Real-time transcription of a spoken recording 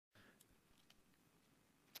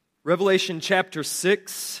Revelation chapter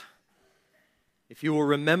 6, if you will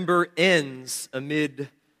remember, ends amid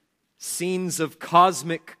scenes of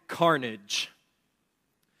cosmic carnage.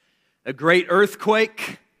 A great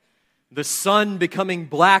earthquake, the sun becoming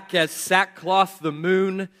black as sackcloth, the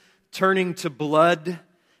moon turning to blood,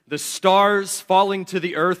 the stars falling to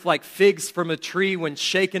the earth like figs from a tree when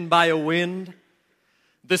shaken by a wind,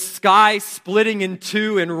 the sky splitting in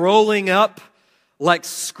two and rolling up like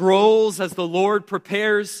scrolls as the Lord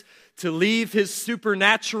prepares to leave His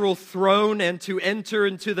supernatural throne and to enter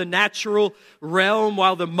into the natural realm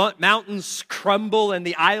while the mountains crumble and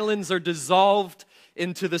the islands are dissolved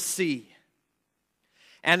into the sea.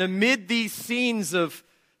 And amid these scenes of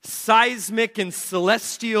seismic and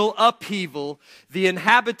celestial upheaval, the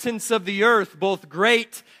inhabitants of the earth, both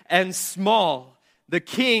great and small, the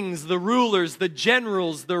kings, the rulers, the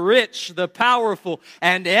generals, the rich, the powerful,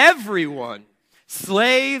 and everyone,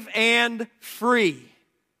 slave and free,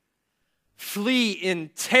 flee in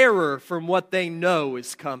terror from what they know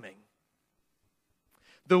is coming.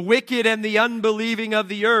 The wicked and the unbelieving of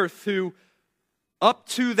the earth, who up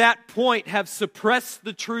to that point have suppressed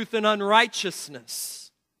the truth in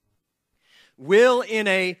unrighteousness, will in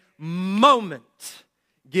a moment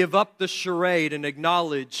give up the charade and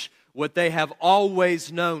acknowledge what they have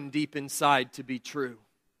always known deep inside to be true.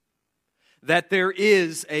 That there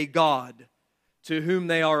is a God to whom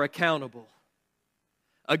they are accountable,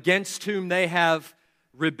 against whom they have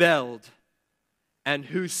rebelled, and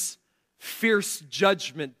whose fierce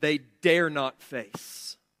judgment they dare not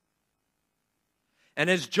face. And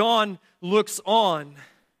as John looks on,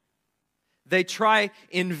 they try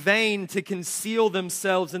in vain to conceal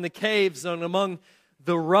themselves in the caves and among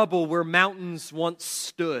the rubble where mountains once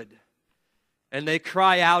stood. And they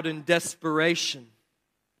cry out in desperation,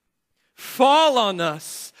 "Fall on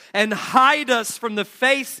us and hide us from the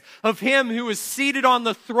face of Him who is seated on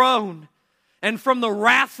the throne and from the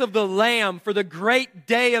wrath of the Lamb, for the great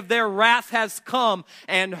day of their wrath has come,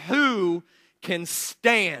 and who can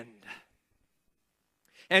stand?"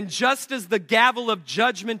 And just as the gavel of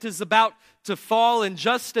judgment is about to fall, and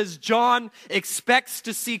just as John expects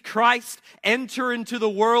to see Christ enter into the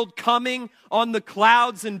world, coming on the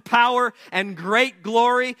clouds in power and great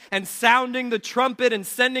glory, and sounding the trumpet and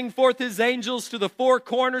sending forth His angels to the four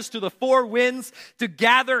corners, to the four winds, to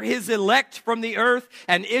gather His elect from the earth,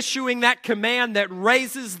 and issuing that command that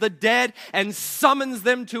raises the dead and summons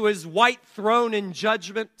them to His white throne in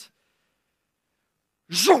judgment,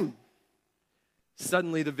 zoom!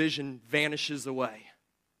 Suddenly the vision vanishes away.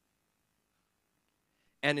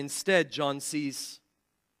 And instead, John sees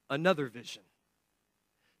another vision.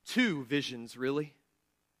 Two visions, really.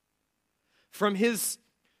 From his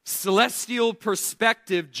celestial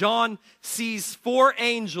perspective, John sees four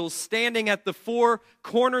angels standing at the four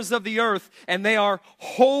corners of the earth, and they are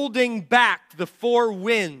holding back the four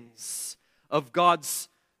winds of God's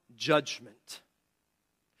judgment.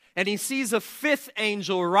 And he sees a fifth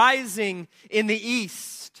angel rising in the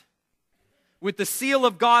east with the seal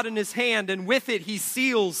of God in his hand, and with it he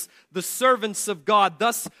seals the servants of God,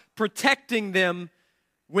 thus protecting them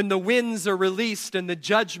when the winds are released and the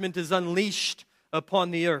judgment is unleashed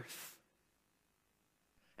upon the earth.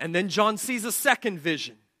 And then John sees a second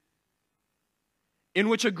vision, in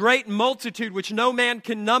which a great multitude, which no man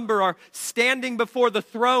can number, are standing before the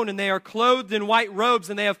throne, and they are clothed in white robes,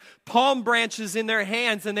 and they have palm branches in their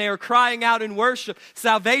hands, and they are crying out in worship,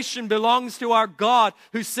 "Salvation belongs to our God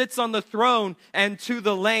who sits on the throne and to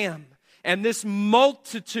the Lamb." And this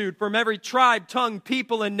multitude from every tribe, tongue,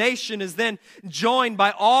 people, and nation is then joined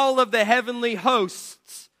by all of the heavenly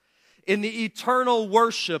hosts in the eternal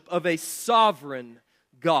worship of a sovereign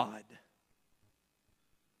God.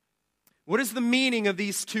 What is the meaning of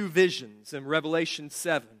these two visions in Revelation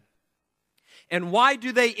 7? And why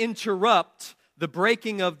do they interrupt the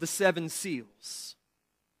breaking of the seven seals?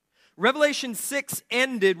 Revelation 6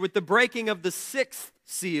 ended with the breaking of the sixth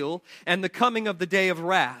seal and the coming of the day of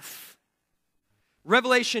wrath.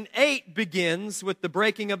 Revelation 8 begins with the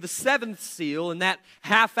breaking of the seventh seal and that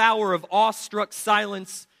half hour of awestruck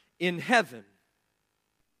silence in heaven.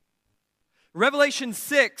 Revelation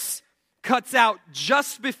 6 cuts out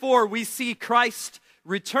just before we see Christ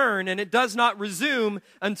return, and it does not resume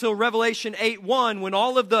until Revelation 8:1, when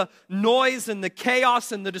all of the noise and the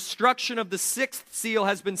chaos and the destruction of the sixth seal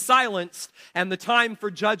has been silenced and the time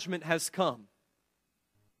for judgment has come.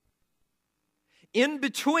 In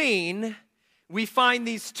between, we find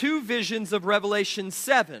these two visions of Revelation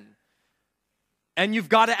 7, and you've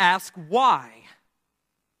got to ask why.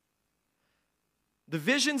 The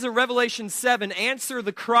visions of Revelation 7 answer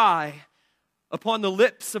the cry upon the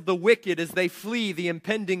lips of the wicked as they flee the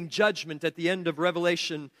impending judgment at the end of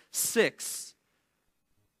Revelation 6.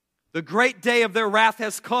 The great day of their wrath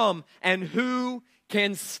has come, and who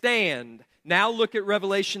can stand? Now look at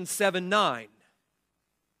Revelation 7:9.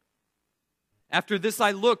 After this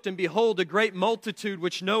I looked, and behold, a great multitude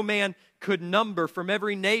which no man could number, from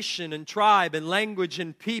every nation and tribe and language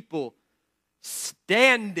and people,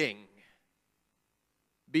 standing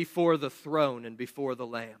before the throne and before the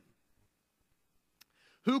Lamb.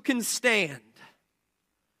 Who can stand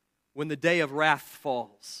when the day of wrath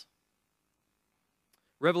falls?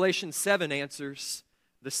 Revelation 7 answers,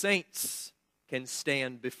 the saints can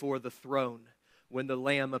stand before the throne when the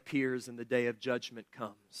Lamb appears and the day of judgment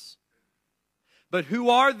comes. But who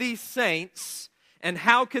are these saints, and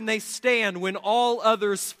how can they stand when all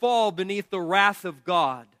others fall beneath the wrath of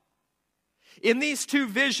God? In these two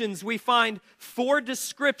visions, we find 4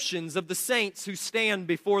 descriptions of the saints who stand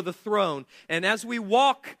before the throne. And as we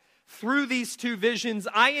walk through these 2 visions,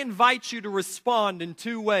 I invite you to respond in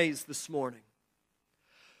 2 ways this morning.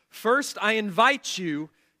 First, I invite you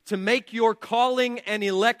to make your calling and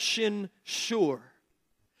election sure.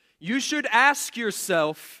 You should ask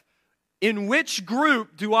yourself, in which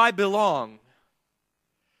group do I belong?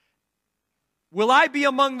 Will I be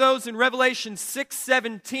among those in Revelation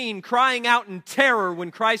 6:17 crying out in terror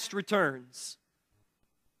when Christ returns?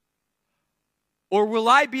 Or will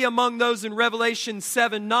I be among those in Revelation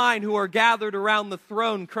 7:9 who are gathered around the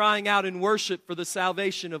throne crying out in worship for the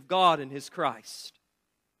salvation of God and His Christ?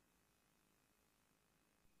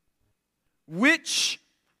 Which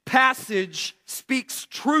passage speaks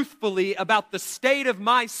truthfully about the state of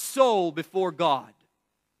my soul before God?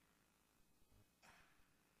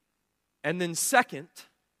 And then second,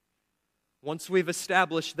 once we've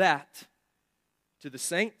established that, to the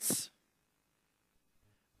saints,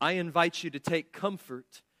 I invite you to take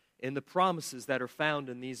comfort in the promises that are found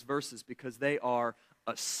in these verses because they are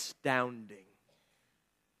astounding.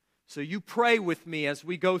 So you pray with me as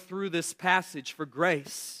we go through this passage for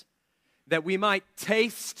grace, that we might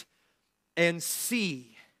taste and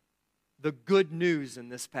see the good news in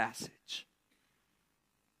this passage.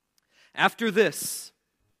 After this,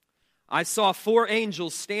 I saw 4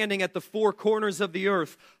 angels standing at the 4 corners of the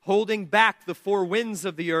earth, holding back the 4 winds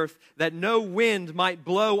of the earth, that no wind might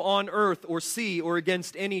blow on earth or sea or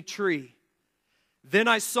against any tree. Then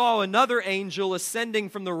I saw another angel ascending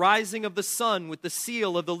from the rising of the sun with the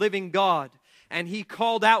seal of the living God. And he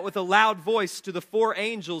called out with a loud voice to the 4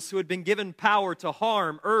 angels who had been given power to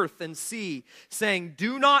harm earth and sea, saying,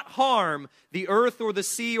 "Do not harm the earth or the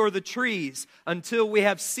sea or the trees until we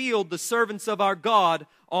have sealed the servants of our God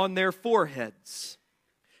on their foreheads."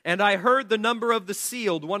 And I heard the number of the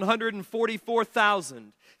sealed,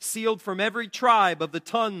 144,000, sealed from every tribe of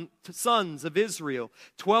the sons of Israel.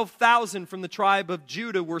 12,000 from the tribe of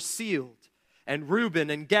Judah were sealed. And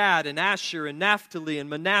Reuben and Gad and Asher and Naphtali and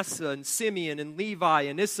Manasseh and Simeon and Levi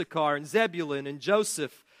and Issachar and Zebulun and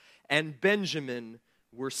Joseph and Benjamin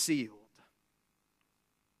were sealed.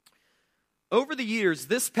 Over the years,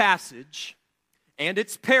 this passage and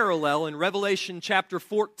its parallel in Revelation chapter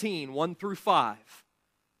 14, 1 through 5,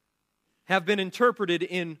 have been interpreted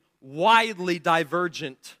in widely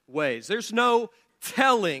divergent ways. There's no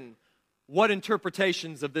telling what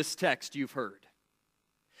interpretations of this text you've heard.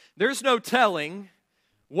 There's no telling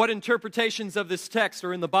what interpretations of this text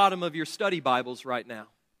are in the bottom of your study Bibles right now.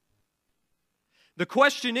 The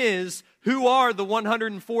question is, who are the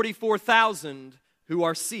 144,000 who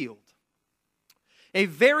are sealed? A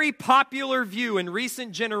very popular view in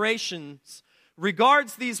recent generations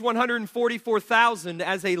regards these 144,000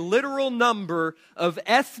 as a literal number of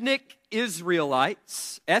ethnic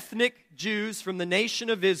Israelites, ethnic Jews from the nation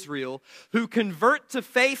of Israel, who convert to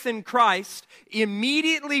faith in Christ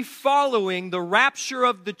immediately following the rapture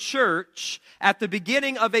of the church at the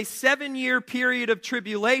beginning of a 7-year period of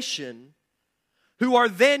tribulation, who are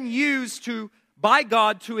then used by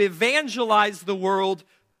God to evangelize the world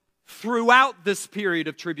throughout this period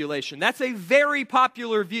of tribulation. That's a very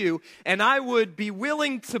popular view, and I would be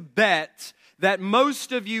willing to bet that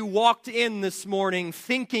most of you walked in this morning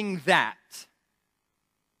thinking that.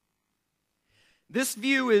 This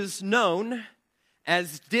view is known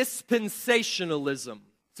as dispensationalism.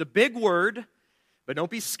 It's a big word, but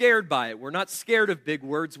don't be scared by it. We're not scared of big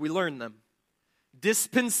words, we learn them.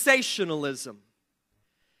 Dispensationalism.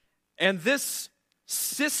 And this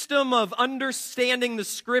system of understanding the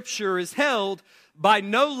Scripture is held by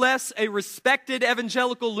no less a respected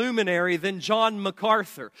evangelical luminary than John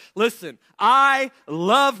MacArthur. Listen, I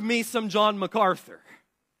love me some John MacArthur.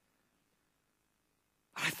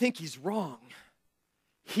 I think he's wrong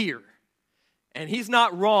here. And he's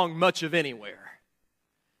not wrong much of anywhere.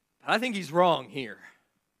 But I think he's wrong here.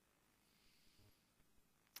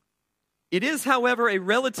 It is, however, a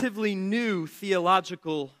relatively new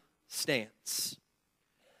theological stance.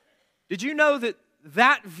 Did you know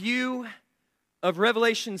that view of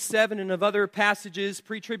Revelation 7 and of other passages,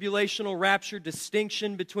 pre-tribulational rapture,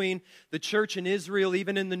 distinction between the church and Israel,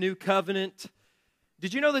 even in the New Covenant,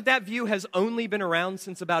 did you know that view has only been around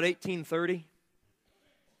since about 1830?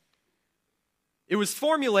 It was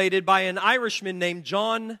formulated by an Irishman named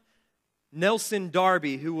John Nelson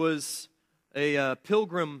Darby, who was a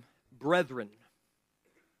Pilgrim Brethren.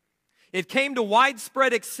 It came to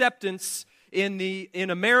widespread acceptance in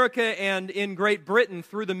America and in Great Britain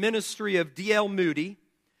through the ministry of D.L. Moody,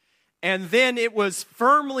 and then it was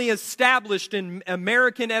firmly established in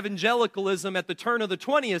American evangelicalism at the turn of the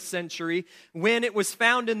 20th century when it was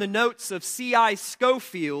found in the notes of C.I.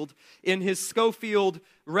 Scofield in his Scofield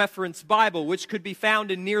Reference Bible, which could be found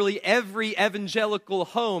in nearly every evangelical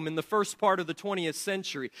home in the first part of the 20th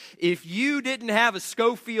century. If you didn't have a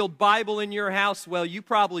Scofield Bible in your house, well, you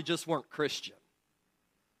probably just weren't Christian.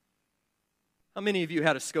 How many of you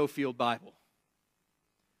had a Scofield Bible?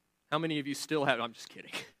 How many of you still have? I'm just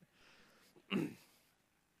kidding.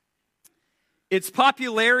 Its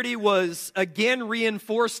popularity was again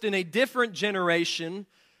reinforced in a different generation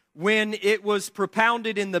when it was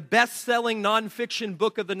propounded in the best-selling nonfiction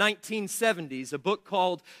book of the 1970s, a book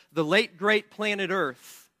called The Late Great Planet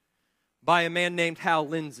Earth by a man named Hal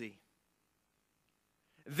Lindsey.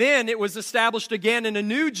 Then it was established again in a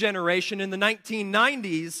new generation in the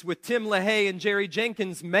 1990s with Tim LaHaye and Jerry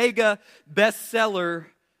Jenkins' mega bestseller,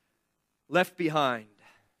 Left Behind.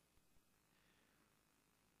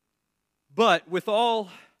 But with all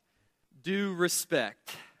due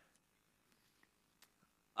respect,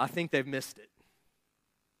 I think they've missed it.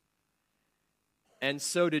 And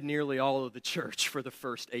so did nearly all of the church for the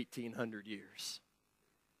first 1,800 years.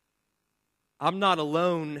 I'm not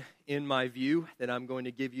alone in my view that I'm going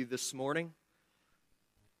to give you this morning.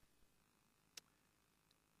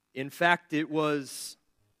 In fact, it was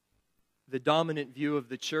the dominant view of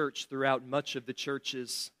the church throughout much of the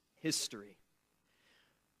church's history.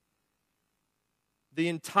 The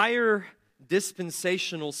entire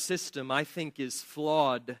dispensational system, I think, is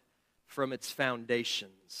flawed from its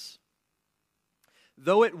foundations.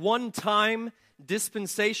 Though at one time,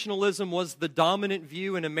 dispensationalism was the dominant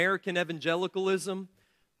view in American evangelicalism,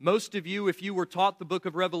 most of you, if you were taught the book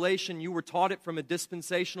of Revelation, you were taught it from a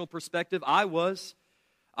dispensational perspective. I was.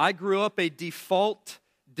 I grew up a default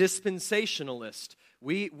dispensationalist.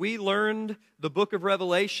 We learned the book of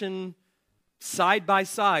Revelation side by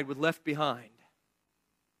side with Left Behind.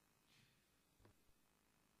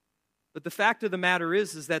 But the fact of the matter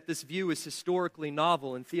is that this view is historically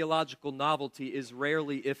novel, and theological novelty is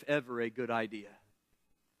rarely, if ever, a good idea.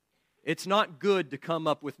 It's not good to come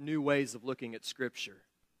up with new ways of looking at Scripture.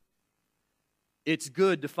 It's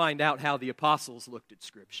good to find out how the apostles looked at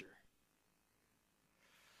Scripture.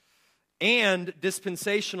 And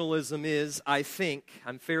dispensationalism is, I think,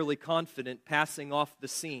 I'm fairly confident, passing off the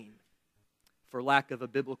scene for lack of a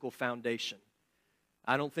biblical foundation.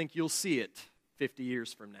 I don't think you'll see it 50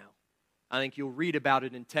 years from now. I think you'll read about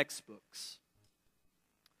it in textbooks.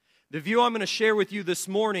 The view I'm going to share with you this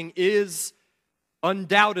morning is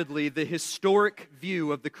undoubtedly the historic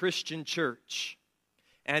view of the Christian church.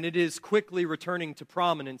 And it is quickly returning to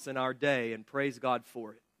prominence in our day, and praise God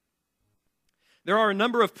for it. There are a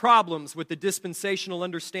number of problems with the dispensational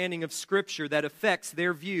understanding of Scripture that affects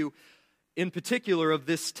their view, in particular, of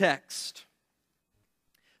this text.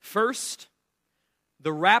 First,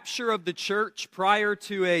 the rapture of the church prior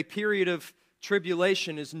to a period of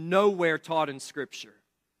tribulation is nowhere taught in Scripture.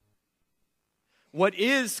 What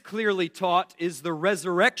is clearly taught is the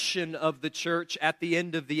resurrection of the church at the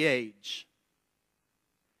end of the age.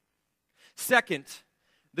 Second,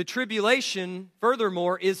 the tribulation,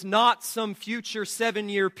 furthermore, is not some future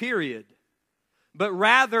 7-year period, but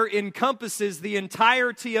rather encompasses the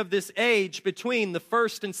entirety of this age between the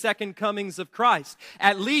first and second comings of Christ.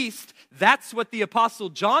 At least, that's what the Apostle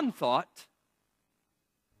John thought.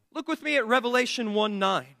 Look with me at Revelation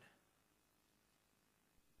 1:9.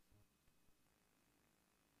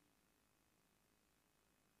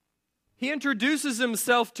 He introduces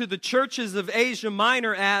himself to the churches of Asia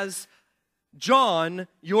Minor as John,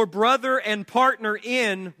 your brother and partner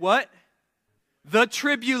in what? The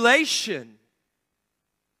tribulation.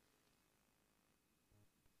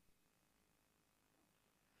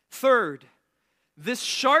 Third, this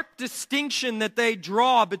sharp distinction that they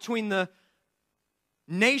draw between the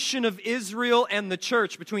nation of Israel and the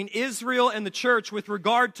church, between Israel and the church with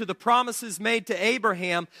regard to the promises made to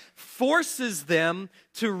Abraham, forces them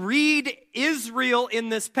to read Israel in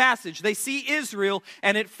this passage. They see Israel,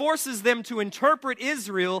 and it forces them to interpret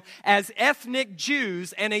Israel as ethnic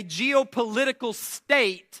Jews and a geopolitical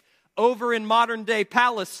state over in modern-day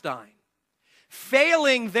Palestine,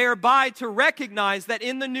 failing thereby to recognize that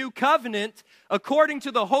in the New Covenant, according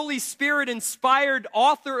to the Holy Spirit-inspired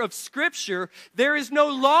author of Scripture, there is no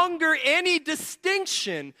longer any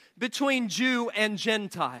distinction between Jew and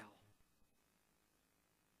Gentile.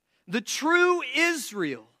 The true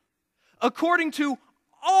Israel, according to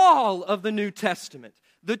all of the New Testament,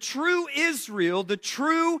 the true Israel, the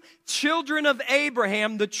true children of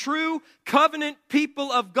Abraham, the true covenant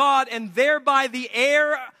people of God, and thereby the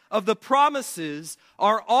heir of the promises,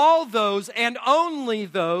 are all those and only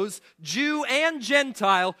those, Jew and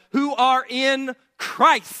Gentile, who are in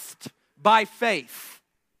Christ by faith.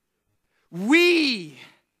 We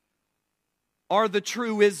are the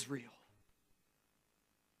true Israel.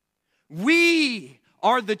 We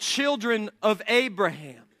are the children of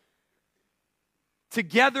Abraham.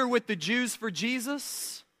 Together with the Jews for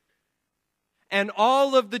Jesus and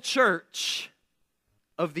all of the church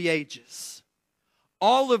of the ages.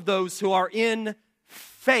 All of those who are in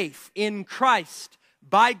faith in Christ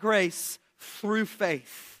by grace through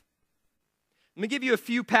faith. Let me give you a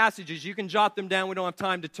few passages. You can jot them down. We don't have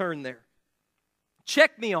time to turn there.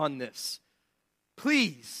 Check me on this.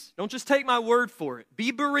 Please, don't just take my word for it.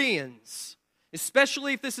 Be Bereans,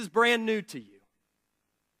 especially if this is brand new to you.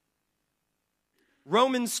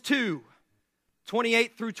 Romans 2,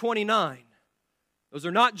 28 through 29. Those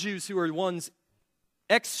are not Jews who are ones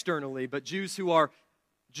externally, but Jews who are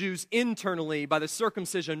Jews internally by the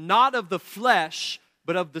circumcision, not of the flesh,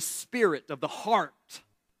 but of the spirit, of the heart.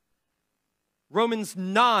 Romans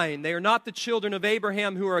 9, they are not the children of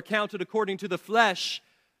Abraham who are accounted according to the flesh,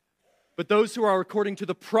 but those who are according to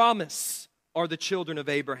the promise are the children of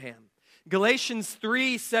Abraham. Galatians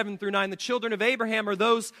 3, 7 through 9, the children of Abraham are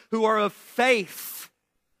those who are of faith.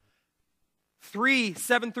 3,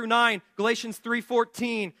 7 through 9, Galatians 3,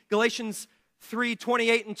 14, Galatians 3,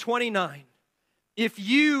 28 and 29. If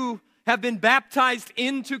you have been baptized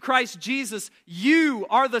into Christ Jesus, you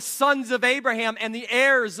are the sons of Abraham and the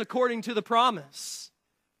heirs according to the promise.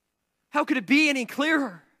 How could it be any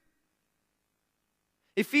clearer?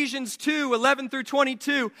 Ephesians 2, 11 through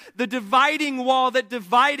 22, the dividing wall that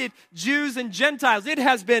divided Jews and Gentiles, it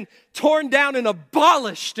has been torn down and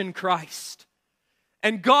abolished in Christ.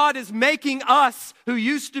 And God is making us, who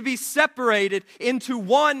used to be separated, into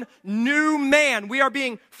one new man. We are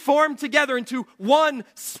being formed together into one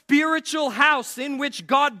spiritual house in which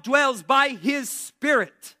God dwells by His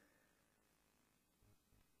Spirit.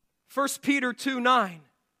 1 Peter 2, 9.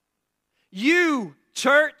 You,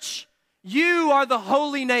 church, you are the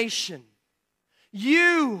holy nation.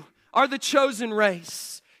 You are the chosen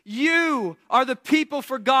race. You are the people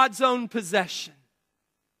for God's own possession.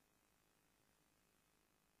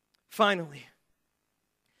 Finally,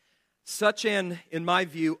 such an, in my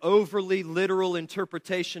view, overly literal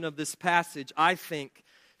interpretation of this passage, I think,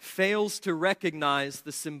 fails to recognize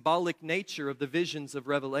the symbolic nature of the visions of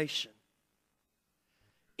Revelation,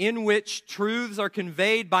 in which truths are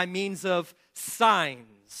conveyed by means of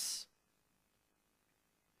signs.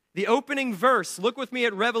 The opening verse, look with me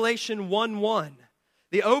at Revelation 1:1.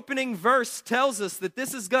 The opening verse tells us that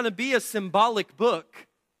this is going to be a symbolic book.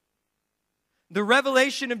 The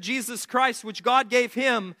revelation of Jesus Christ, which God gave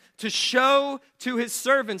Him to show to His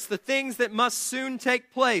servants the things that must soon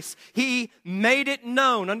take place. He made it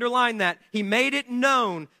known, underline that, He made it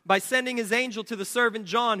known by sending His angel to the servant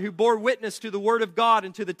John, who bore witness to the Word of God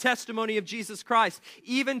and to the testimony of Jesus Christ,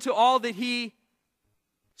 even to all that he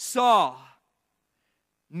saw.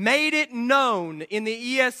 Made it known in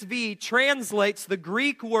the ESV translates the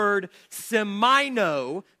Greek word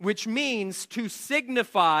semino, which means to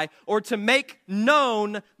signify or to make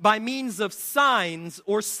known by means of signs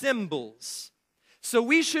or symbols. So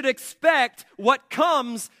we should expect what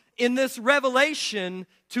comes in this revelation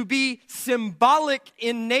to be symbolic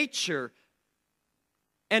in nature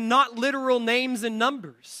and not literal names and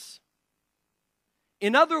numbers.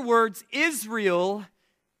 In other words, Israel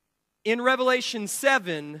in Revelation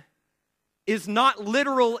 7 is not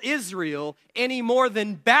literal Israel any more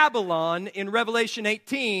than Babylon in Revelation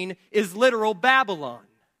 18 is literal Babylon.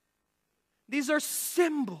 These are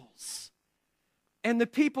symbols. And the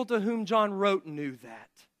people to whom John wrote knew that.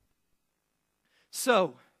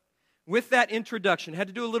 So, with that introduction, I had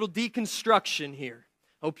to do a little deconstruction here.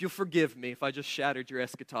 Hope you'll forgive me if I just shattered your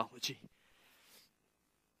eschatology.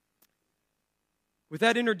 With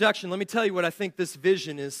that introduction, let me tell you what I think this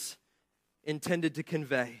vision is intended to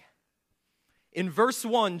convey. In verse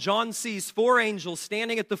 1, John sees 4 angels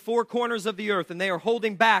standing at the 4 corners of the earth, and they are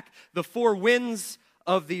holding back the 4 winds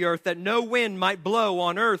of the earth, that no wind might blow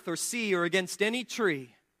on earth or sea or against any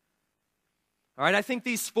tree. All right, I think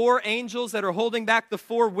these 4 angels that are holding back the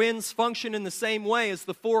 4 winds function in the same way as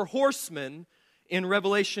the 4 horsemen in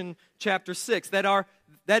Revelation chapter 6.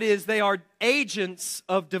 That is, they are agents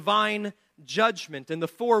of divine judgment, and the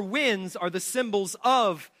 4 winds are the symbols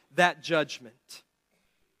of that judgment,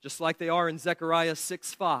 just like they are in Zechariah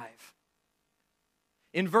 6:5.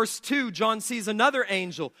 In verse 2, John sees another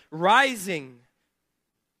angel rising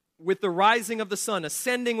with the rising of the sun,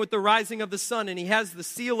 ascending with the rising of the sun, and he has the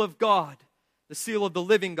seal of God, the seal of the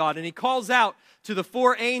living God. And he calls out to the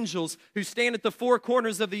 4 angels who stand at the 4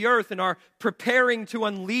 corners of the earth and are preparing to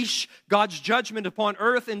unleash God's judgment upon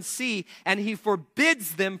earth and sea, and he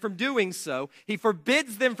forbids them from doing so. He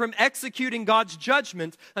forbids them from executing God's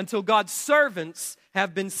judgment until God's servants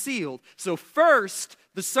have been sealed. So first,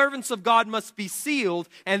 the servants of God must be sealed,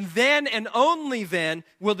 and then and only then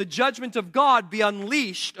will the judgment of God be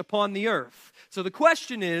unleashed upon the earth. So the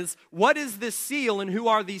question is, what is this seal and who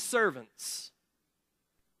are these servants?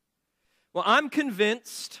 Well, I'm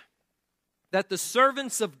convinced that the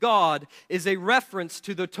servants of God is a reference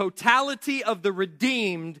to the totality of the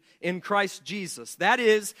redeemed in Christ Jesus. That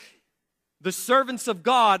is, the servants of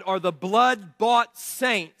God are the blood-bought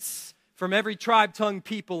saints from every tribe, tongue,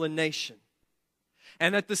 people, and nation.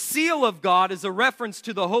 And that the seal of God is a reference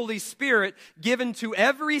to the Holy Spirit given to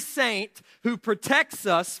every saint who protects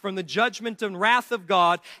us from the judgment and wrath of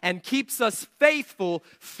God and keeps us faithful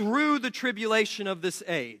through the tribulation of this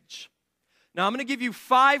age. Now, I'm going to give you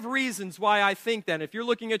 5 reasons why I think that. If you're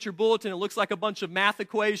looking at your bulletin, it looks like a bunch of math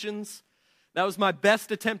equations. That was my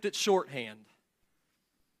best attempt at shorthand.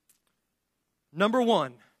 Number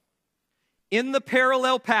 1, in the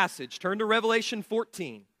parallel passage, turn to Revelation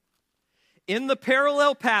 14. In the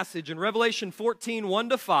parallel passage in Revelation 14,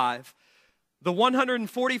 1-5, the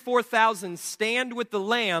 144,000 stand with the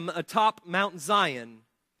Lamb atop Mount Zion,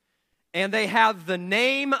 and they have the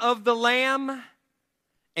name of the Lamb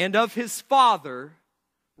and of his Father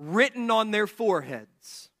written on their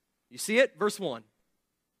foreheads. You see it? Verse 1.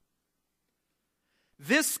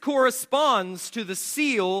 This corresponds to the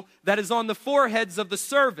seal that is on the foreheads of the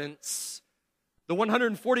servants, the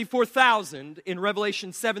 144,000 in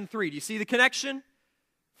Revelation 7:3. Do you see the connection?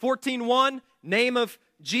 14:1, name of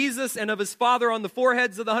Jesus and of his Father on the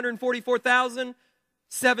foreheads of the 144,000.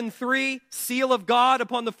 7:3, seal of God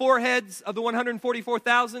upon the foreheads of the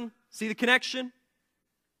 144,000. See the connection?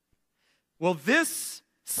 Well, this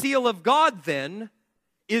seal of God then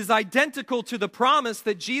is identical to the promise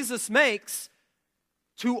that Jesus makes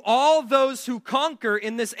to all those who conquer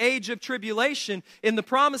in this age of tribulation in the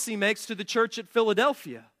promise he makes to the church at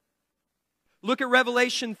Philadelphia. Look at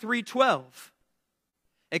Revelation 3:12.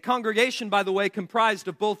 A congregation, by the way, comprised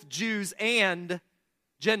of both Jews and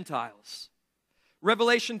Gentiles.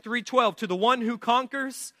 Revelation 3:12, to the one who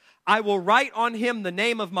conquers, I will write on him the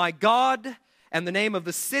name of my God and the name of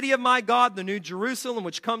the city of my God, the New Jerusalem,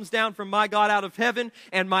 which comes down from my God out of heaven,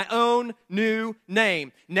 and my own new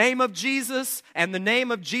name. Name of Jesus and the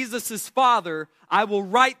name of Jesus' Father, I will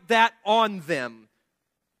write that on them.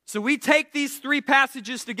 So we take these 3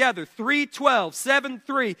 passages together, 3:12,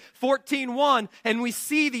 7:3, 14:1, and we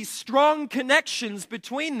see these strong connections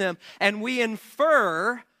between them, and we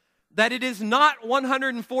infer that it is not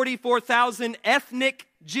 144,000 ethnic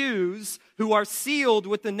Jews who are sealed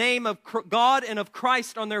with the name of God and of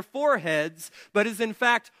Christ on their foreheads, but is in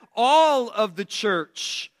fact all of the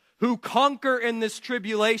church who conquer in this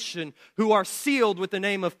tribulation, who are sealed with the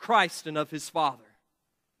name of Christ and of his Father.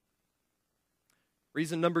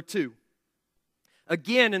 Reason number 2.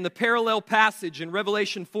 Again, in the parallel passage in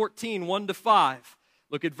Revelation 14, 1-5,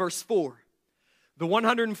 look at verse 4. The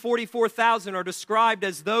 144,000 are described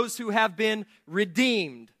as those who have been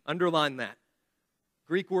redeemed. Underline that.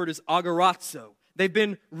 Greek word is agorazo. They've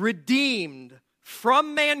been redeemed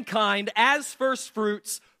from mankind as first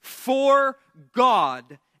fruits for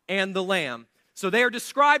God and the Lamb. So they are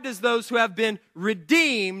described as those who have been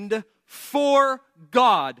redeemed for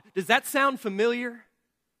God. Does that sound familiar?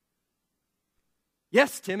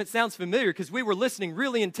 Yes, Tim, it sounds familiar because we were listening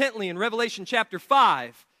really intently in Revelation chapter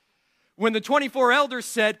 5 when the 24 elders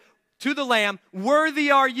said to the Lamb, worthy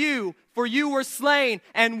are you, for you were slain,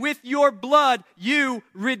 and with your blood you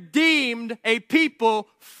redeemed a people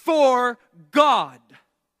for God.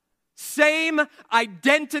 Same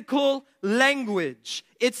identical language.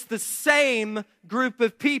 It's the same group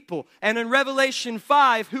of people. And in Revelation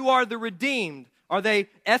 5, who are the redeemed? Are they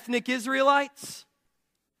ethnic Israelites?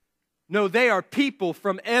 No, they are people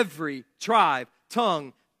from every tribe,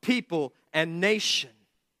 tongue, people, and nation.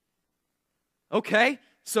 Okay,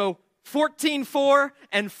 so 14:4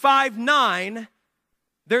 and 5:9,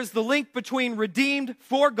 there's the link between redeemed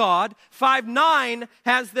for God. 5:9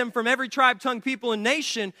 has them from every tribe, tongue, people, and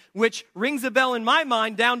nation, which rings a bell in my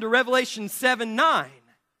mind down to Revelation 7:9,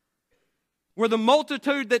 where the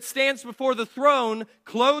multitude that stands before the throne,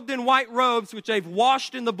 clothed in white robes, which they've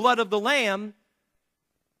washed in the blood of the Lamb,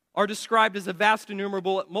 are described as a vast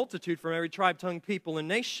innumerable multitude from every tribe, tongue, people, and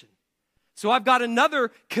nation. So I've got another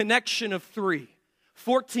connection of three.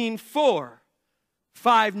 14:4,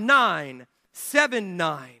 5:9,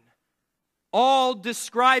 7:9, all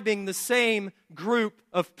describing the same group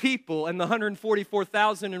of people. And the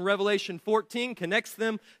 144,000 in Revelation 14 connects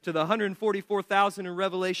them to the 144,000 in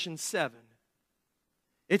Revelation 7.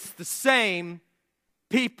 It's the same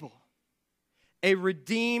people. A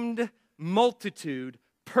redeemed multitude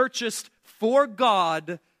purchased for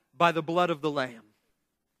God by the blood of the Lamb.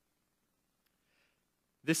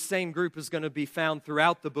 This same group is going to be found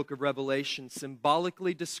throughout the book of Revelation,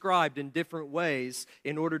 symbolically described in different ways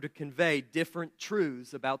in order to convey different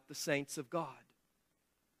truths about the saints of God.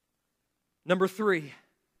 Number 3,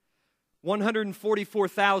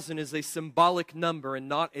 144,000 is a symbolic number and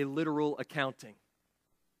not a literal accounting.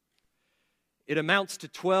 It amounts to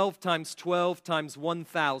 12 times 12 times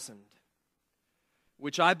 1,000,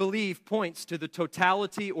 which I believe points to the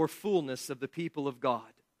totality or fullness of the people of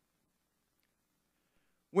God.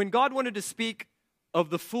 When God wanted to speak of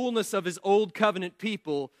the fullness of His old covenant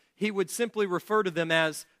people, He would simply refer to them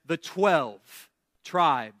as the 12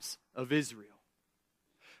 tribes of Israel.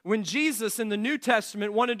 When Jesus in the New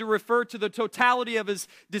Testament wanted to refer to the totality of His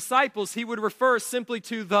disciples, He would refer simply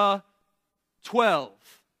to the 12.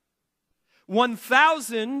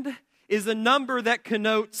 1,000 is a number that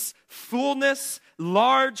connotes fullness,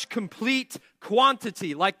 large, complete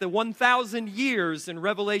quantity, like the 1,000 years in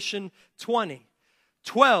Revelation 20.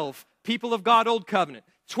 12, people of God, Old Covenant.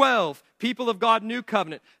 12, people of God, New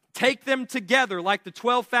Covenant. Take them together like the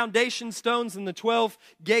 12 foundation stones and the 12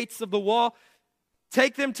 gates of the wall.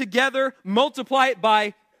 Take them together, multiply it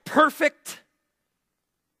by perfect,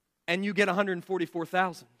 and you get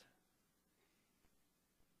 144,000.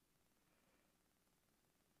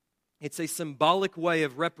 It's a symbolic way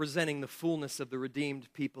of representing the fullness of the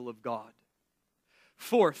redeemed people of God.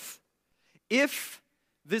 Fourth, if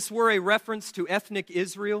this were a reference to ethnic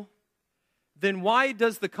Israel, then why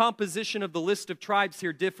does the composition of the list of tribes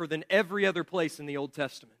here differ than every other place in the Old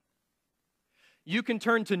Testament? You can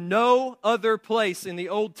turn to no other place in the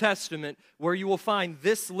Old Testament where you will find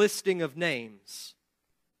this listing of names.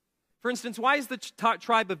 For instance, why is the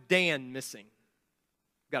tribe of Dan missing?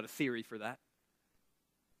 I've got a theory for that.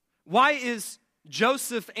 Why is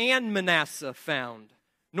Joseph and Manasseh found?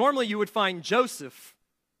 Normally you would find Joseph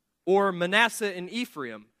or Manasseh and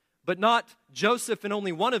Ephraim, but not Joseph and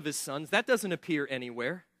only one of his sons. That doesn't appear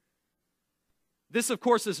anywhere. This, of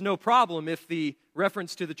course, is no problem if the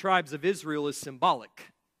reference to the tribes of Israel is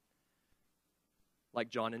symbolic,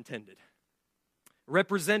 like John intended.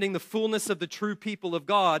 Representing the fullness of the true people of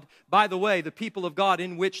God, by the way, the people of God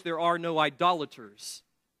in which there are no idolaters,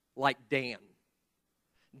 like Dan.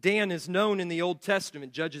 Dan is known in the Old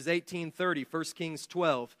Testament, Judges 18:30, 1 Kings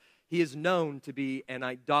 12. He is known to be an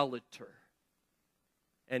idolater.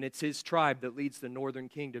 And it's his tribe that leads the northern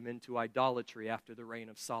kingdom into idolatry after the reign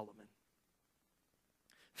of Solomon.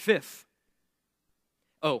 Fifth,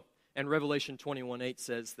 and Revelation 21:8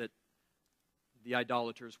 says that the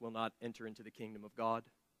idolaters will not enter into the kingdom of God.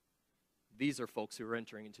 These are folks who are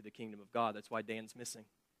entering into the kingdom of God. That's why Dan's missing.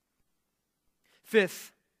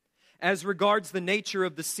 Fifth, as regards the nature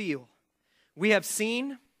of the seal, we have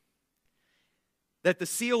seen that the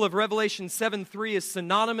seal of Revelation 7:3 is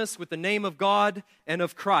synonymous with the name of God and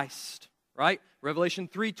of Christ, right? Revelation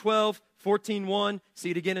 3:12, 14:1,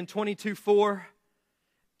 see it again in 22:4.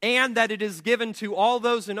 And that it is given to all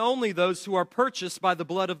those and only those who are purchased by the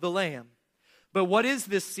blood of the Lamb. But what is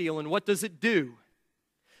this seal and what does it do?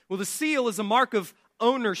 Well, the seal is a mark of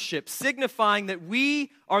ownership, signifying that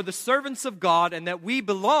we are the servants of God and that we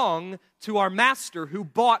belong to our Master who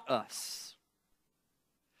bought us.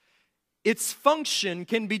 Its function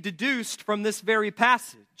can be deduced from this very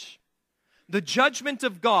passage. The judgment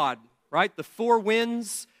of God, right, the four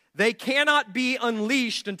winds, they cannot be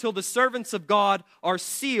unleashed until the servants of God are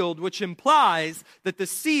sealed, which implies that the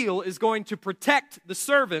seal is going to protect the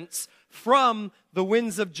servants from the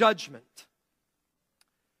winds of judgment.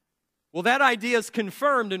 Well, that idea is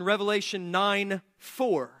confirmed in Revelation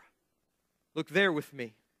 9:4. Look there with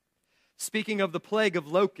me. Speaking of the plague of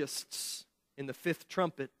locusts in the fifth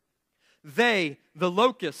trumpet, They, the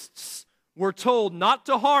locusts, were told not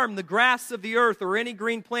to harm the grass of the earth or any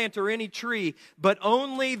green plant or any tree, but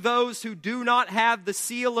only those who do not have the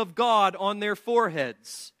seal of God on their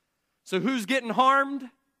foreheads. So who's getting harmed?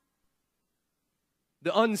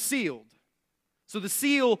 The unsealed. So the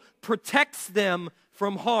seal protects them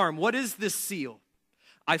from harm. What is this seal?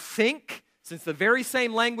 I think, since the very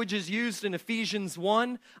same language is used in Ephesians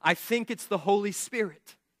 1, I think it's the Holy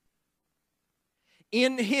Spirit.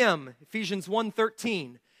 In Him, Ephesians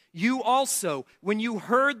 1:13, you also, when you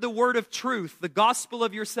heard the word of truth, the gospel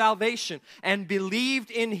of your salvation, and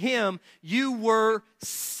believed in Him, you were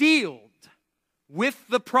sealed with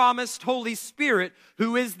the promised Holy Spirit,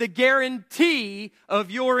 who is the guarantee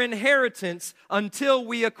of your inheritance until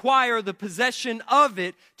we acquire the possession of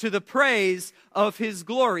it to the praise of His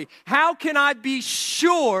glory. How can I be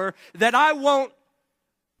sure that I won't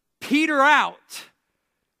peter out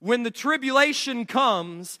when the tribulation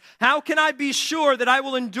comes? How can I be sure that I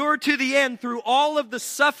will endure to the end through all of the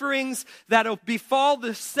sufferings that will befall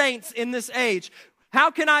the saints in this age? How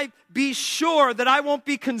can I be sure that I won't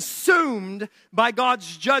be consumed by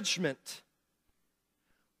God's judgment?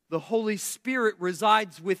 The Holy Spirit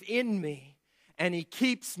resides within me, and He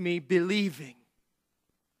keeps me believing.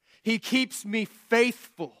 He keeps me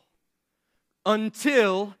faithful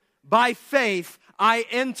until, by faith, I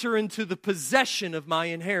enter into the possession of my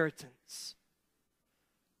inheritance.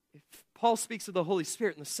 If Paul speaks of the Holy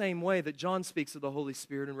Spirit in the same way that John speaks of the Holy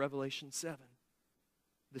Spirit in Revelation 7.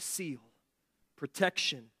 The seal,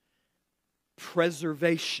 protection,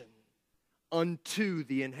 preservation unto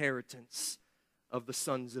the inheritance of the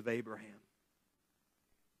sons of Abraham.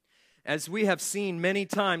 As we have seen many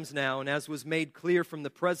times now, and as was made clear from the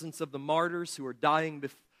presence of the martyrs who are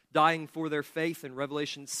dying for their faith in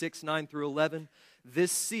Revelation 6, 9 through 11,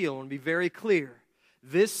 this seal, and be very clear,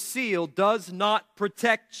 this seal does not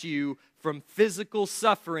protect you from physical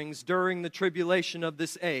sufferings during the tribulation of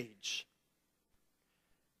this age.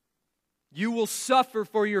 You will suffer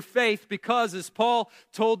for your faith because, as Paul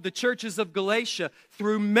told the churches of Galatia,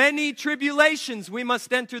 through many tribulations we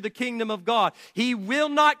must enter the kingdom of God. He will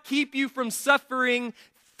not keep you from suffering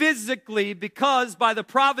physically because by the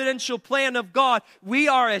providential plan of God, we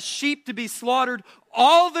are as sheep to be slaughtered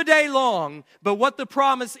all the day long. But what the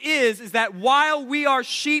promise is that while we are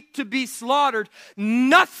sheep to be slaughtered,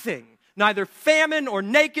 nothing, neither famine or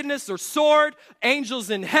nakedness or sword, angels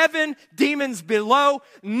in heaven, demons below,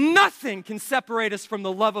 nothing can separate us from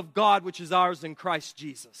the love of God which is ours in Christ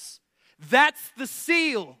Jesus. That's the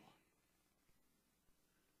seal.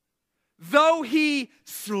 Though He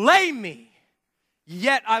slay me,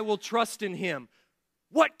 yet I will trust in Him.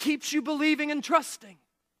 What keeps you believing and trusting?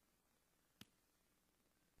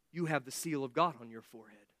 You have the seal of God on your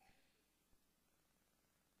forehead.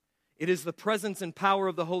 It is the presence and power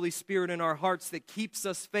of the Holy Spirit in our hearts that keeps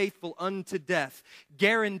us faithful unto death,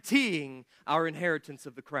 guaranteeing our inheritance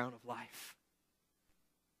of the crown of life.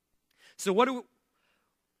 So what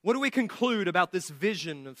do we conclude about this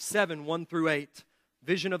vision of 7, 1 through 8,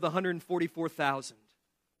 vision of the 144,000?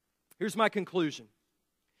 Here's my conclusion.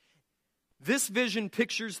 This vision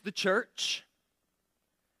pictures the church,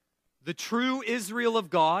 the true Israel of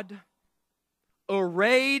God,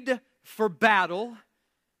 arrayed for battle.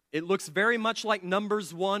 It looks very much like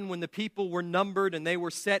Numbers 1 when the people were numbered and they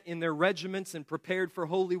were set in their regiments and prepared for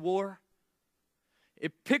holy war.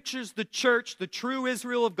 It pictures the church, the true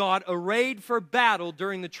Israel of God, arrayed for battle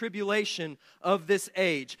during the tribulation of this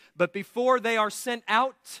age. But before they are sent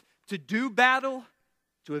out to do battle,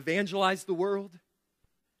 to evangelize the world,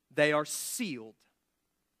 they are sealed.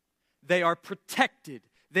 They are protected.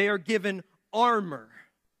 They are given armor,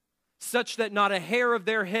 such that not a hair of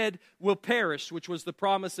their head will perish, which was the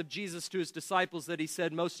promise of Jesus to His disciples that He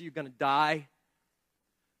said, most of you are going to die,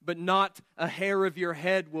 but not a hair of your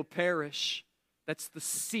head will perish. That's the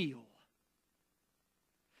seal.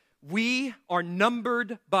 We are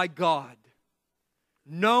numbered by God,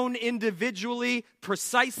 known individually,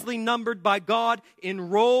 precisely numbered by God,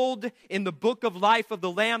 enrolled in the book of life of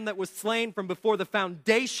the Lamb that was slain from before the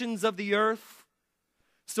foundations of the earth.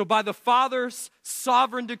 So by the Father's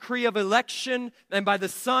sovereign decree of election, and by the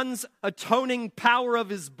Son's atoning power of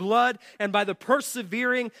His blood, and by the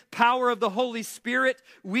persevering power of the Holy Spirit,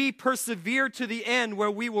 we persevere to the end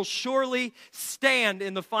where we will surely stand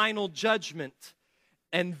in the final judgment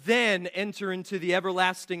and then enter into the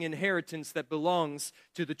everlasting inheritance that belongs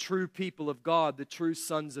to the true people of God, the true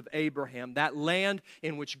sons of Abraham, that land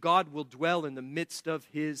in which God will dwell in the midst of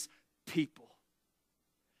His people.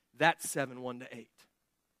 That's 7, 1 to 8.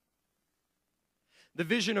 The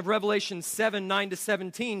vision of Revelation 7, 9 to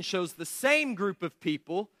 17 shows the same group of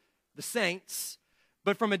people, the saints,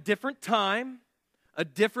 but from a different time, a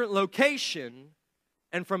different location,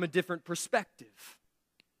 and from a different perspective.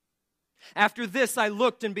 After this I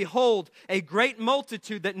looked, and behold, a great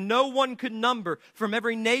multitude that no one could number, from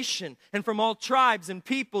every nation and from all tribes and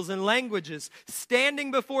peoples and languages,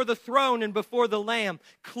 standing before the throne and before the Lamb,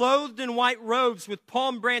 clothed in white robes with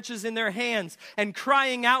palm branches in their hands, and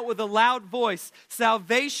crying out with a loud voice,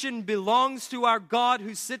 "Salvation belongs to our God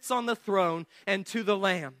who sits on the throne and to the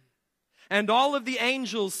Lamb." And all of the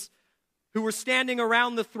angels who were standing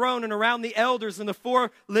around the throne and around the elders and the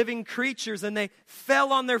four living creatures, and they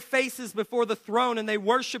fell on their faces before the throne, and they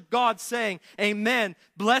worshiped God, saying, "Amen,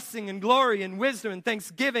 blessing and glory and wisdom and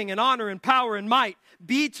thanksgiving and honor and power and might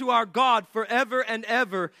be to our God forever and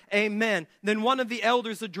ever. Amen." Then one of the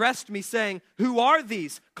elders addressed me, saying, "Who are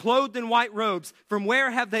these, clothed in white robes? From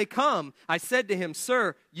where have they come?" I said to him,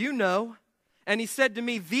 "Sir, you know." And he said to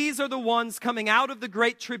me, "These are the ones coming out of the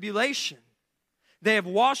great tribulation. They have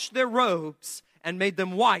washed their robes and made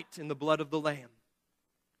them white in the blood of the Lamb."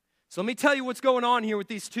 So let me tell you what's going on here with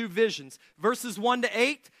these two visions. Verses 1 to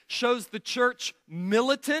 8 shows the church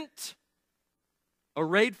militant,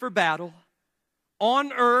 arrayed for battle,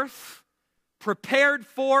 on earth, prepared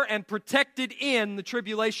for and protected in the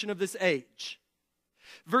tribulation of this age.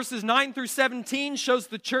 Verses 9 through 17 shows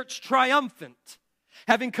the church triumphant,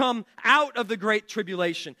 having come out of the great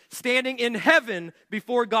tribulation, standing in heaven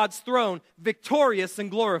before God's throne, victorious and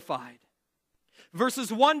glorified.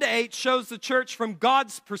 Verses 1 to 8 shows the church from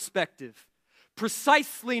God's perspective,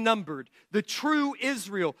 precisely numbered, the true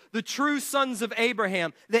Israel, the true sons of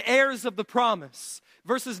Abraham, the heirs of the promise.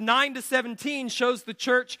 Verses 9 to 17 shows the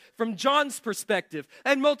church from John's perspective,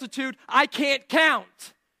 a multitude I can't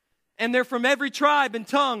count. And they're from every tribe and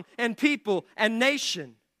tongue and people and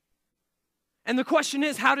nation. And the question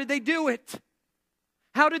is, how did they do it?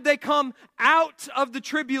 How did they come out of the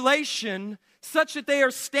tribulation such that they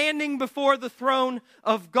are standing before the throne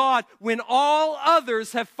of God when all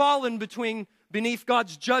others have fallen beneath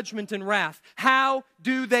God's judgment and wrath? How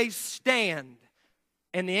do they stand?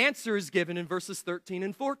 And the answer is given in verses 13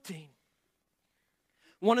 and 14.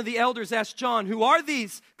 One of the elders asked John, "Who are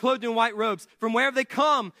these clothed in white robes? From where have they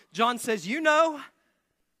come?" John says, "You know."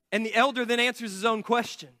 And the elder then answers his own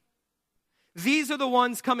question. These are the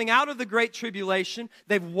ones coming out of the great tribulation.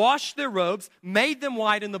 They've washed their robes, made them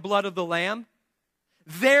white in the blood of the Lamb.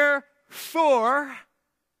 Therefore,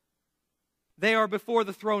 they are before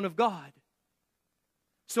the throne of God.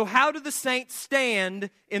 So how do the saints stand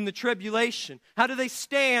in the tribulation? How do they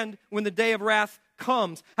stand when the day of wrath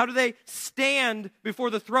comes? How do they stand before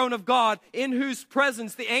the throne of God, in whose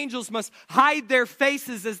presence the angels must hide their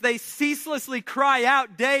faces as they ceaselessly cry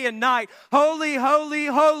out day and night, "Holy, holy,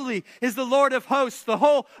 holy is the Lord of hosts. The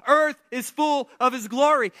whole earth is full of His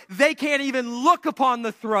glory." They can't even look upon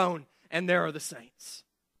the throne, and there are the saints.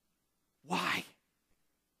 Why?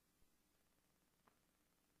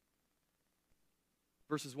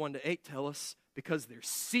 Verses 1 to 8 tell us because they're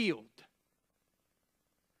sealed.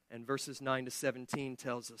 And verses 9 to 17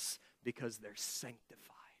 tells us because they're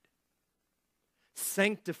sanctified.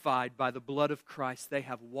 Sanctified by the blood of Christ, they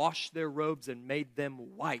have washed their robes and made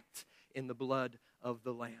them white in the blood of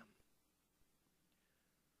the Lamb.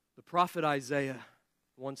 The prophet Isaiah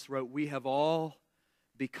once wrote, "We have all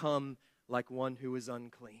become like one who is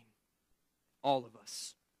unclean." All of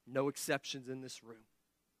us, no exceptions in this room.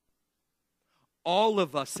 All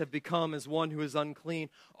of us have become as one who is unclean.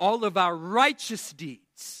 All of our righteous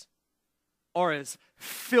deeds are as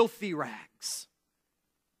filthy rags.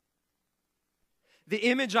 The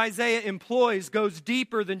image Isaiah employs goes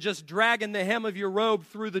deeper than just dragging the hem of your robe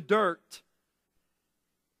through the dirt.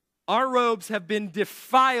 Our robes have been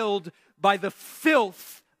defiled by the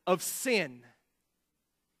filth of sin.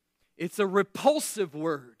 It's a repulsive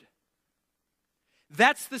word.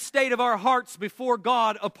 That's the state of our hearts before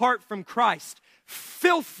God apart from Christ.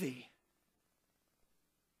 Filthy.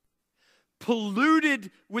 Polluted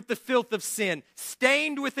with the filth of sin,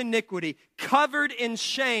 stained with iniquity, covered in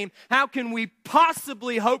shame. How can we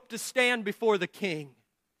possibly hope to stand before the King,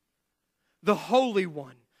 the Holy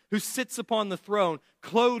One, who sits upon the throne,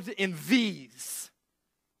 clothed in these?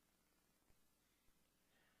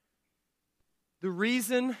 The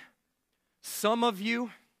reason some of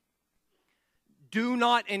you do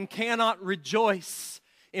not and cannot rejoice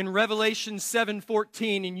in Revelation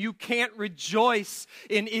 7:14, and you can't rejoice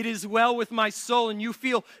in "It is well with my soul," and you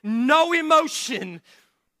feel no emotion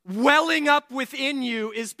welling up within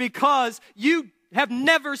you, is because you have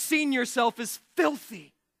never seen yourself as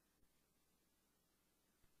filthy.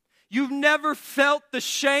 You've never felt the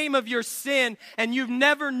shame of your sin, and you've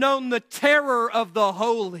never known the terror of the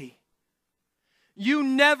holy. You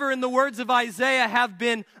never, in the words of Isaiah, have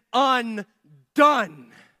been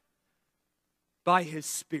undone by His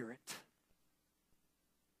Spirit.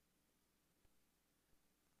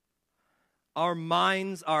 Our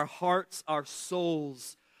minds, our hearts, our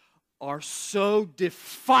souls are so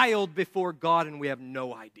defiled before God, and we have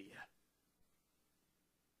no idea.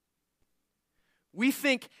 We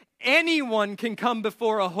think anyone can come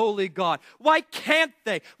before a holy God. Why can't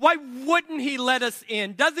they? Why wouldn't He let us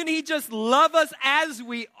in? Doesn't He just love us as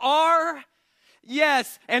we are?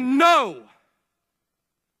 Yes and no.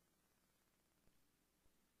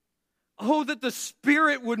 Oh, that the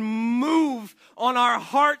Spirit would move on our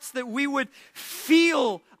hearts, that we would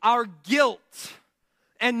feel our guilt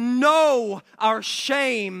and know our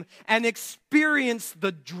shame and experience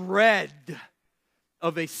the dread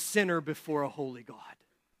of a sinner before a holy God.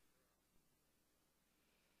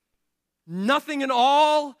 Nothing in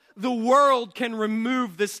all the world can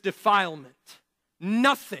remove this defilement.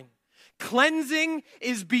 Nothing. Cleansing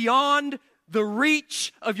is beyond the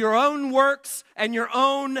reach of your own works and your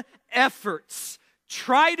own efforts.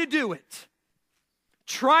 Try to do it.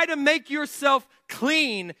 Try to make yourself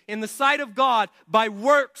clean in the sight of God by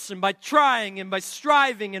works and by trying and by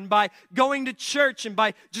striving and by going to church and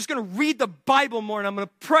by just going to read the Bible more, and I'm going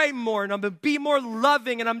to pray more, and I'm going to be more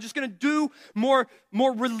loving, and I'm just going to do more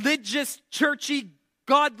religious, churchy,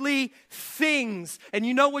 godly things. And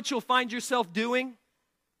you know what you'll find yourself doing?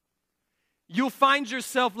 You'll find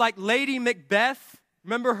yourself like Lady Macbeth.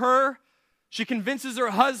 Remember her? She convinces her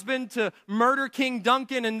husband to murder King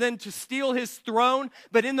Duncan and then to steal his throne.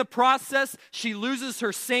 But in the process, she loses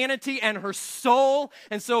her sanity and her soul.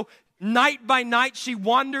 And so night by night, she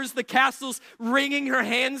wanders the castles, wringing her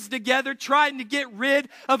hands together, trying to get rid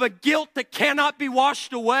of a guilt that cannot be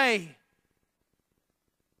washed away.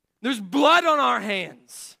 There's blood on our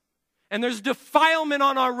hands. And there's defilement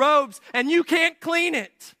on our robes. And you can't clean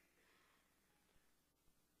it.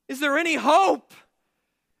 Is there any hope?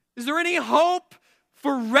 Is there any hope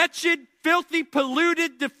for wretched, filthy,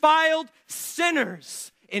 polluted, defiled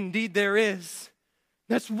sinners? Indeed there is.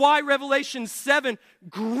 That's why Revelation 7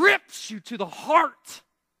 grips you to the heart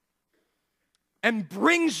and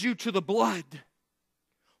brings you to the blood.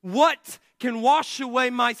 What can wash away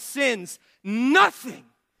my sins? Nothing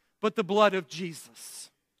but the blood of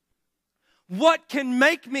Jesus. What can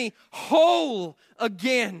make me whole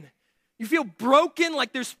again? You feel broken,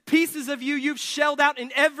 like there's pieces of you've shelled out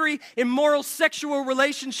in every immoral sexual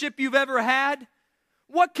relationship you've ever had.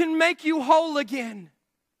 What can make you whole again?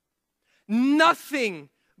 Nothing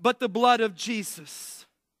but the blood of Jesus.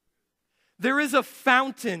 There is a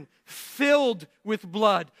fountain filled with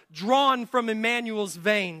blood, drawn from Emmanuel's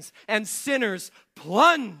veins, and sinners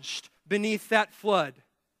plunged beneath that flood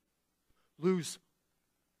lose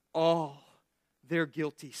all their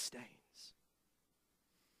guilty stains.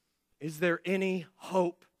 Is there any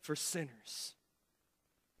hope for sinners?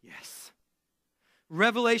 Yes.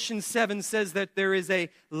 Revelation 7 says that there is a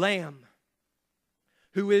lamb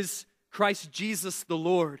who is Christ Jesus the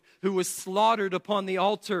Lord, who was slaughtered upon the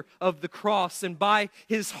altar of the cross, and by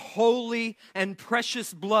His holy and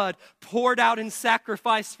precious blood poured out in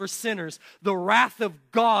sacrifice for sinners, the wrath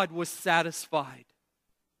of God was satisfied.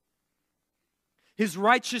 His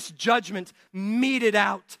righteous judgment meted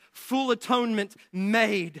out, full atonement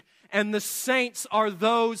made. And the saints are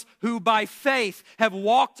those who by faith have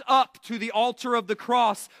walked up to the altar of the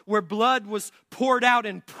cross where blood was poured out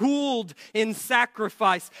and pooled in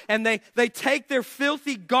sacrifice. And they take their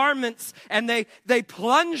filthy garments and they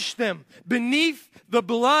plunge them beneath the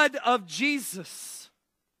blood of Jesus.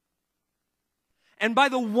 And by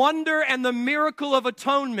the wonder and the miracle of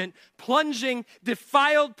atonement, plunging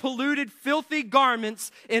defiled, polluted, filthy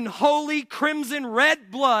garments in holy crimson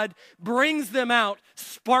red blood brings them out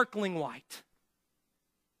sparkling white.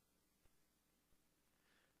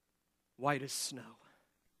 White as snow.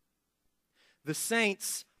 The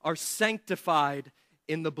saints are sanctified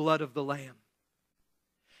in the blood of the Lamb.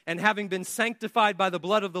 And having been sanctified by the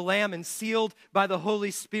blood of the Lamb and sealed by the Holy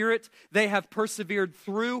Spirit, they have persevered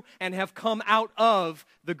through and have come out of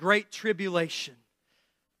the great tribulation.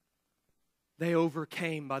 They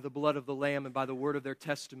overcame by the blood of the Lamb and by the word of their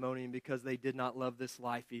testimony, and because they did not love this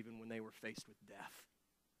life even when they were faced with death.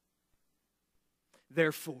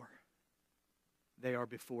 Therefore, they are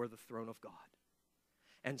before the throne of God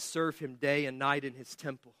and serve Him day and night in His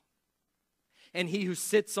temple. And He who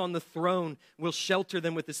sits on the throne will shelter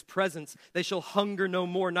them with His presence. They shall hunger no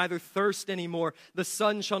more, neither thirst any more. The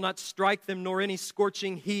sun shall not strike them, nor any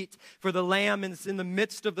scorching heat. For the Lamb is in the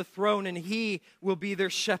midst of the throne, and He will be their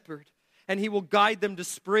shepherd. And He will guide them to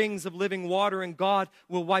springs of living water, and God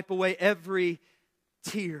will wipe away every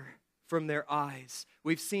tear from their eyes.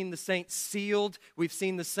 We've seen the saints sealed. We've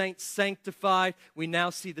seen the saints sanctified. We now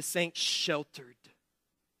see the saints sheltered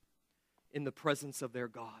in the presence of their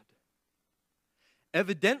God.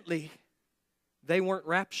 Evidently, they weren't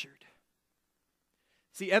raptured.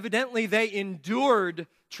 See, evidently they endured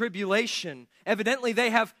tribulation. Evidently they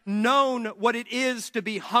have known what it is to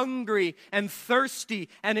be hungry and thirsty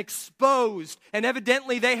and exposed. And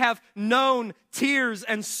evidently they have known tears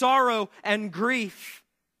and sorrow and grief.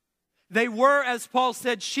 They were, as Paul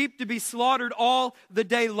said, sheep to be slaughtered all the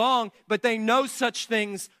day long, but they know such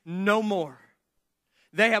things no more.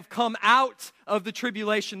 They have come out of the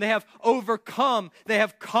tribulation. They have overcome. They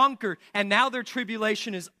have conquered. And now their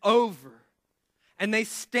tribulation is over. And they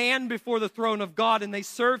stand before the throne of God and they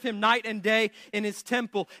serve Him night and day in His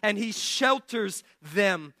temple. And He shelters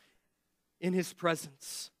them in His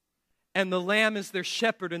presence. And the Lamb is their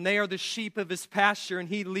shepherd and they are the sheep of His pasture. And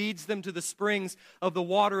He leads them to the springs of the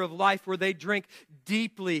water of life where they drink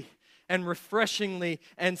deeply and refreshingly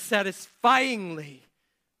and satisfyingly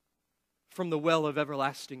from the well of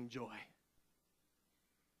everlasting joy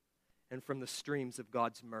and from the streams of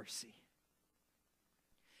God's mercy.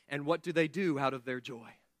 And what do they do out of their joy?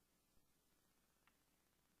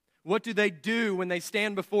 What do they do when they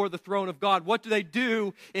stand before the throne of God? What do they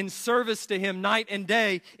do in service to Him night and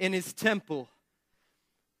day in His temple?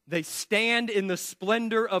 They stand in the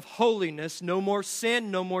splendor of holiness, no more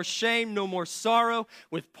sin, no more shame, no more sorrow,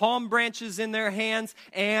 with palm branches in their hands,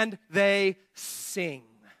 and they sing.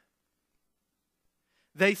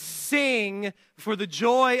 They sing for the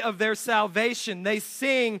joy of their salvation. They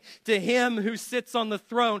sing to Him who sits on the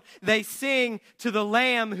throne. They sing to the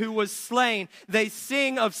Lamb who was slain. They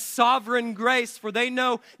sing of sovereign grace, for they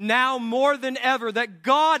know now more than ever that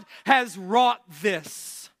God has wrought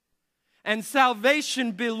this. And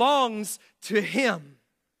salvation belongs to Him.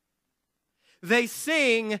 They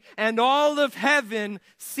sing, and all of heaven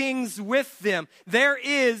sings with them. There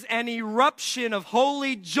is an eruption of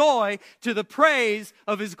holy joy to the praise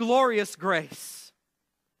of His glorious grace.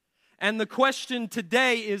 And the question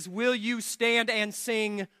today is, will you stand and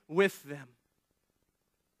sing with them?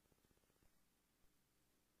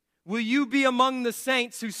 Will you be among the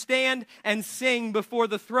saints who stand and sing before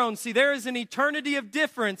the throne? See, there is an eternity of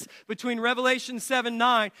difference between Revelation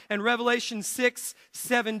 7:9 and Revelation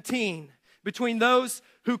 6:17. Between those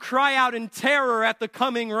who cry out in terror at the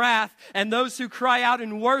coming wrath and those who cry out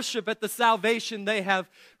in worship at the salvation they have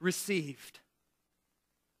received.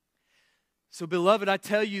 So, beloved, I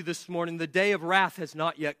tell you this morning, the day of wrath has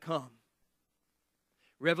not yet come.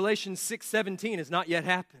 Revelation 6:17 has not yet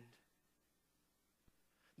happened.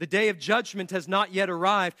 The day of judgment has not yet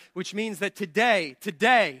arrived, which means that today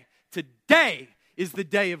is the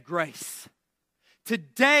day of grace.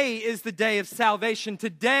 Today is the day of salvation.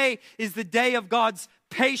 Today is the day of God's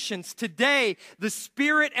patience. Today, the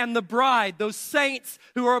Spirit and the bride, those saints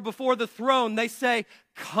who are before the throne, they say,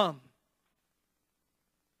 come.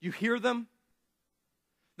 You hear them?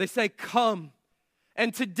 They say, come.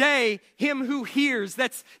 And today, Him who hears,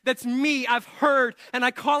 that's me, I've heard, and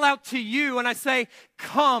I call out to you and I say,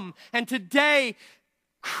 come. And today,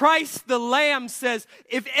 Christ the Lamb says,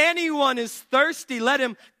 if anyone is thirsty, let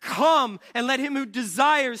him come, and let him who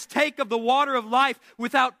desires take of the water of life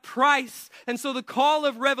without price. And so the call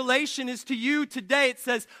of Revelation is to you today. It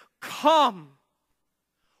says, come,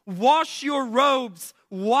 wash your robes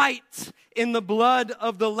white in the blood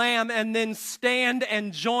of the Lamb, and then stand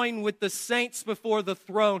and join with the saints before the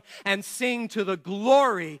throne and sing to the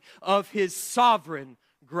glory of His sovereign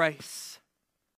grace.